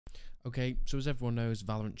Okay, so as everyone knows,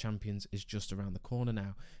 Valorant Champions is just around the corner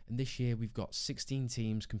now, and this year we've got 16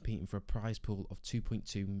 teams competing for a prize pool of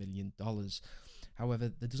 $2.2 million.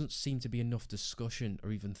 However, there doesn't seem to be enough discussion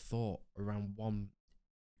or even thought around one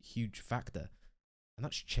huge factor, and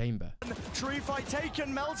that's Chamber. Tree fight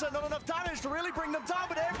taken, Melter, not enough damage to really bring them down,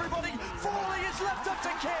 but everybody falling is left up to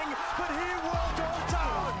King, but he will go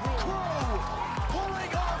down. Crow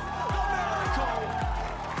pulling off the miracle,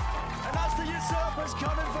 and that's the usurpers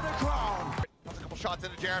coming for the crown. That's a couple shots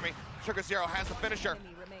into Jeremy. Sugar Zero has the finisher.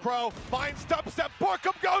 Crow finds dubstep,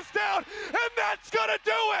 Borkum goes down, and that's gonna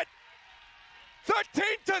do it!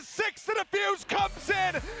 13-6 to the Fuse comes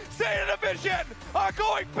in. State of Division are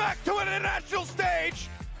going back to an international stage.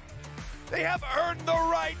 They have earned the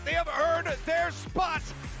right. They have earned their spot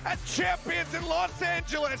at champions in Los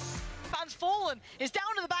Angeles. Man's fallen, is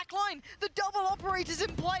down to the back line. The double operators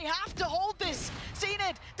in play have to hold this.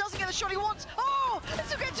 Zenit doesn't get the shot he wants. Oh,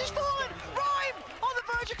 Zugetsu's fallen. Rhyme on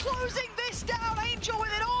the verge of closing this down. Angel with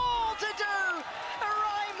it all to do.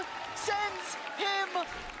 Rhyme sends him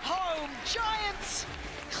home. Giants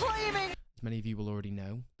claiming. As many of you will already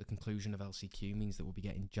know, the conclusion of LCQ means that we'll be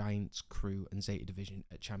getting Giants, Crew and Zeta Division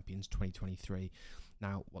at Champions 2023.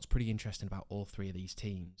 Now, what's pretty interesting about all three of these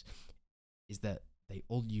teams is that they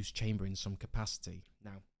all use Chamber in some capacity.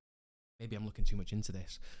 Now, maybe I'm looking too much into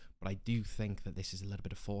this, but I do think that this is a little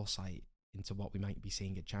bit of foresight into what we might be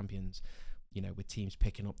seeing at Champions, you know, with teams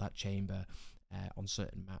picking up that Chamber on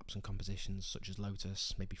certain maps and compositions such as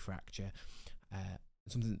Lotus, maybe Fracture.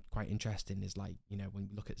 Something quite interesting is, like, you know, when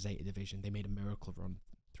we look at Zeta Division, they made a miracle run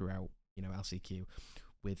throughout, you know, LCQ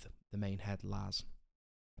with the main head Laz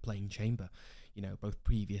playing Chamber. You know, both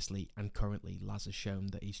previously and currently, Laz has shown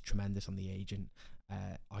that he's tremendous on the Agent,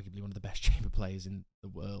 arguably one of the best Chamber players in the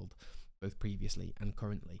world, both previously and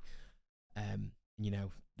currently. You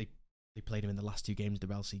know, they played him in the last two games of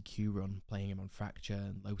the LCQ run, playing him on Fracture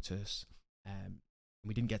and Lotus. And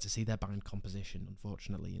we didn't get to see their bind composition,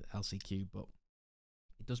 unfortunately, at LCQ, but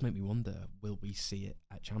it does make me wonder, will we see it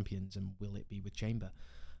at Champions, and will it be with Chamber?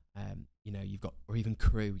 You know, you've got, or even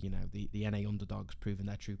Crew, you know, the NA underdogs proving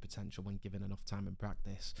their true potential when given enough time and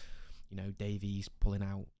practice. You know, Davies pulling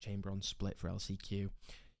out Chamber on split for LCQ.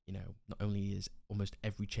 You know, not only is almost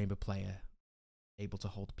every Chamber player able to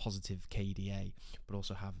hold positive KDA, but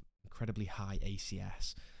also have incredibly high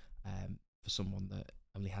ACS for someone that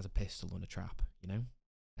only has a pistol and a trap, you know?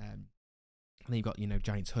 And then you've got, you know,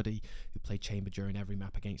 Giants Hoodie, who played Chamber during every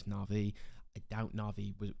map against Na'Vi. I doubt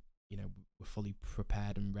Na'Vi was, you know, were fully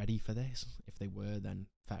prepared and ready for this. If they were, then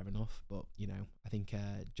fair enough. But, you know, I think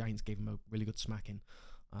Giants gave them a really good smacking.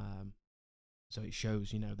 So it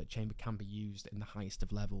shows, you know, that Chamber can be used in the highest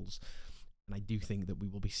of levels. And I do think that we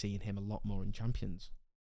will be seeing him a lot more in Champions.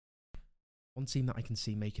 One team that I can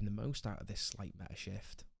see making the most out of this slight meta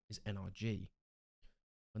shift is NRG.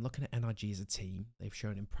 When looking at NRG as a team, they've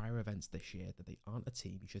shown in prior events this year that they aren't a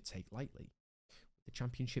team you should take lightly. With the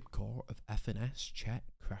championship core of FNS, Chet,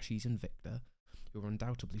 Crashies and Victor, who are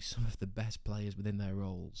undoubtedly some of the best players within their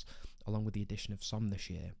roles, along with the addition of Som this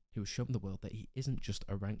year, who has shown the world that he isn't just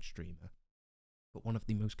a ranked streamer, but one of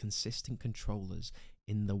the most consistent controllers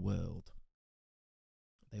in the world.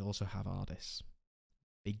 They also have Ardis,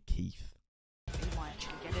 Big Keith. He might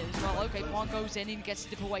actually get it as well. Okay, one goes in and gets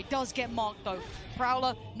to dip away. Does get marked though.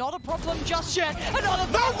 Prowler, not a problem just yet. Another.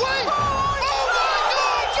 No way! Oh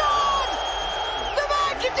my God! The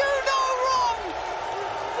man can do no wrong!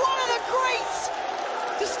 One of the greats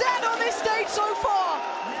to stand on this stage so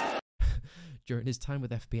far! During his time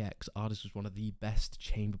with FPX, Ardis was one of the best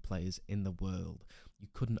Chamber players in the world. You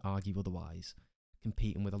couldn't argue otherwise.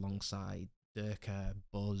 Competing with alongside Durka,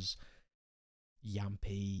 Buzz,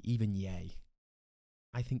 Yampy, even Ye.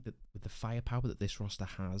 I think that with the firepower that this roster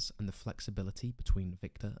has and the flexibility between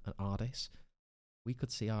Victor and Ardis, we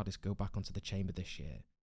could see Ardis go back onto the Chamber this year.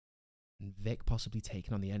 And Vic possibly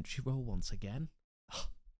taking on the entry role once again.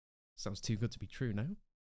 Sounds too good to be true, no?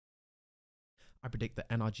 I predict that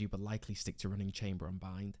NRG will likely stick to running Chamber on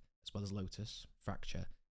Bind, as well as Lotus, Fracture,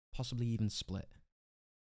 possibly even Split.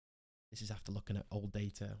 This is after looking at old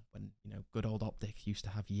data when, you know, good old Optic used to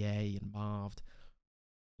have Ye and Marved.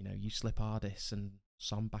 You know, you slip Ardis and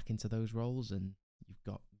Som back into those roles and you've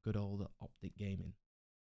got good old Optic gaming.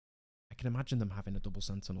 I can imagine them having a double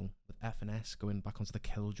Sentinel with FNS going back onto the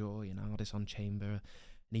Killjoy and Ardis on Chamber and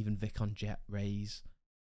even Vic on Jet Raze.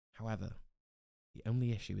 However, the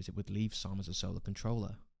only issue is it would leave Som as a solo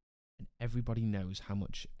controller, and everybody knows how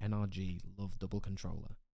much NRG love double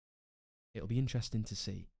controller. It'll be interesting to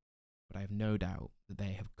see, but I have no doubt that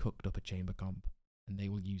they have cooked up a Chamber comp and they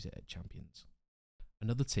will use it at Champions.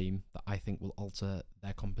 Another team that I think will alter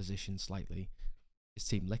their composition slightly is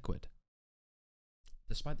Team Liquid.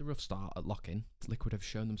 Despite the rough start at lock-in, Liquid have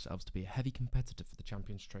shown themselves to be a heavy competitor for the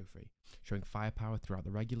Champions Trophy, showing firepower throughout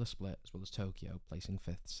the regular split as well as Tokyo, placing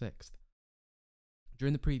 5th, 6th.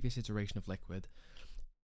 During the previous iteration of Liquid,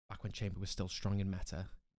 back when Chamber was still strong in meta,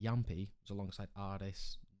 Yampi was alongside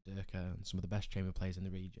Ardis, Durka and some of the best Chamber players in the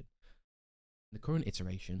region. In the current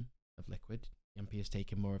iteration of Liquid, Yampi has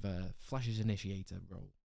taken more of a Flash's initiator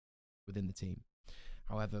role within the team.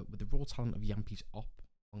 However, with the raw talent of Yampi's op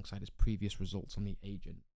alongside his previous results on the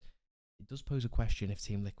Agent, it does pose a question if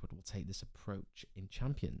Team Liquid will take this approach in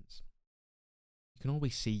Champions. You can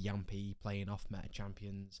always see Yampi playing off-meta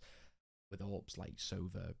champions with AWPs like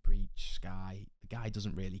Sova, Breach, Sky. The guy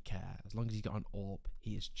doesn't really care. As long as he's got an AWP,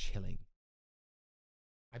 he is chilling.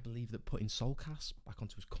 I believe that putting Soulcast back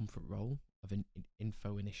onto his comfort role of an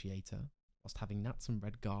info initiator, whilst having Nats and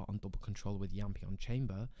Redgar on double control with Yampi on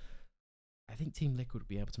Chamber, I think Team Liquid would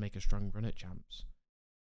be able to make a strong run at champs.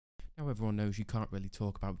 Now everyone knows you can't really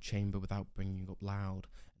talk about Chamber without bringing up Loud,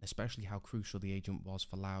 and especially how crucial the Agent was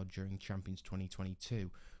for Loud during Champions 2022,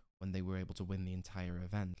 when they were able to win the entire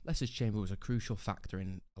event. Less's Chamber was a crucial factor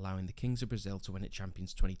in allowing the Kings of Brazil to win at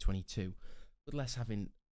Champions 2022, with Less having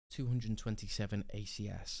 227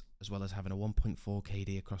 ACS, as well as having a 1.4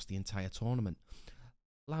 KD across the entire tournament.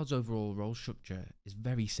 Loud's overall role structure is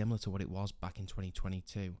very similar to what it was back in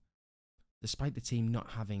 2022. Despite the team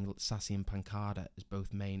not having Sassy and Pancada as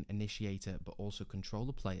both main initiator but also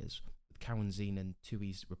controller players, with Cowan Zine and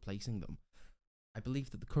Tui's replacing them, I believe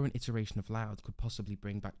that the current iteration of Loud could possibly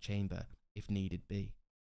bring back Chamber if needed be.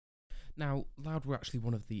 Now, Loud were actually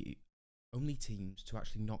one of the only teams to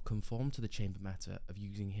actually not conform to the Chamber meta of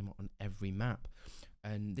using him on every map,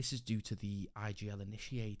 and this is due to the IGL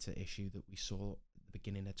initiator issue that we saw at the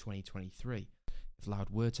beginning of 2023. If Loud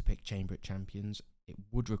were to pick Chamber at Champions, it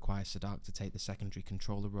would require Sadark to take the secondary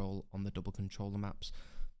controller role on the double controller maps,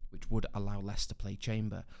 which would allow Less to play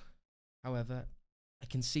Chamber. However, I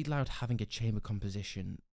can see Loud having a Chamber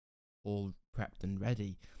composition all prepped and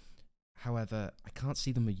ready. However, I can't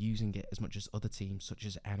see them using it as much as other teams such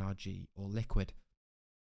as NRG or Liquid.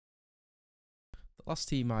 The last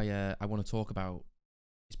team I want to talk about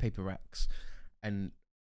is Paper Rex, and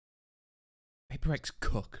Paper Rex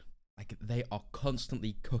cook. Like, they are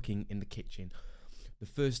constantly cooking in the kitchen. The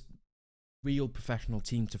first real professional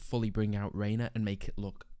team to fully bring out Reyna and make it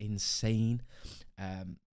look insane.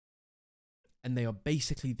 And they are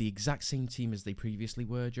basically the exact same team as they previously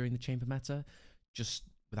were during the Chamber meta, just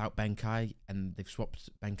without Benkai, and they've swapped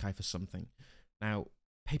Benkai for something. Now,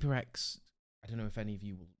 Paper Rex, I don't know if any of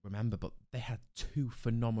you will remember, but they had two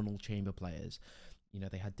phenomenal Chamber players. You know,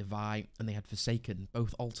 they had Divide and they had Forsaken,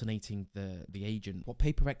 both alternating the Agent. What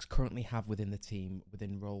Paper Rex currently have within the team,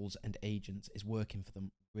 within roles and agents, is working for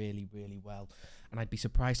them really, really well. And I'd be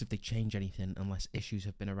surprised if they change anything unless issues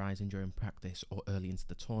have been arising during practice or early into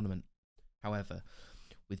the tournament. However,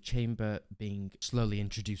 with Chamber being slowly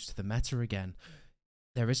introduced to the meta again,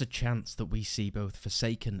 there is a chance that we see both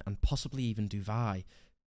Forsaken and possibly even Divide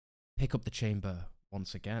pick up the Chamber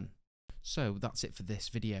once again. So that's it for this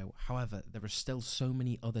video. However, there are still so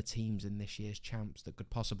many other teams in this year's champs that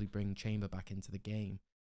could possibly bring Chamber back into the game.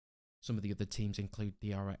 Some of the other teams include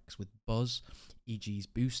DRX with Buzz, EG's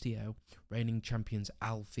Boostio, reigning champions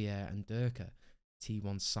Alfier and Durka,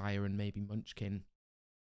 T1 Sire and maybe Munchkin,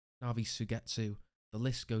 Navi Sugetsu. The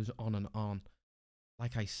list goes on and on.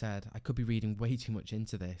 Like I said, I could be reading way too much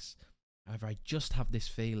into this. However, I just have this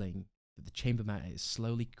feeling that the Chamber meta is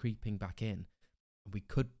slowly creeping back in, and we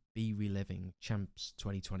could be reliving Champs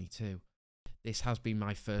 2022. This has been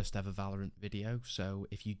my first ever Valorant video, so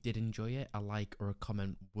if you did enjoy it, a like or a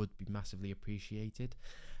comment would be massively appreciated.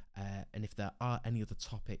 And if there are any other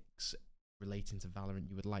topics relating to Valorant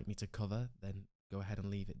you would like me to cover, then go ahead and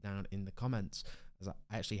leave it down in the comments, as I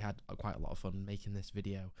actually had quite a lot of fun making this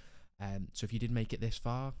video. So if you did make it this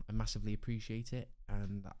far, I massively appreciate it,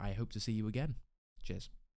 and I hope to see you again. Cheers.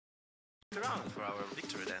 Around for our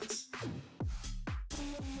victory dance.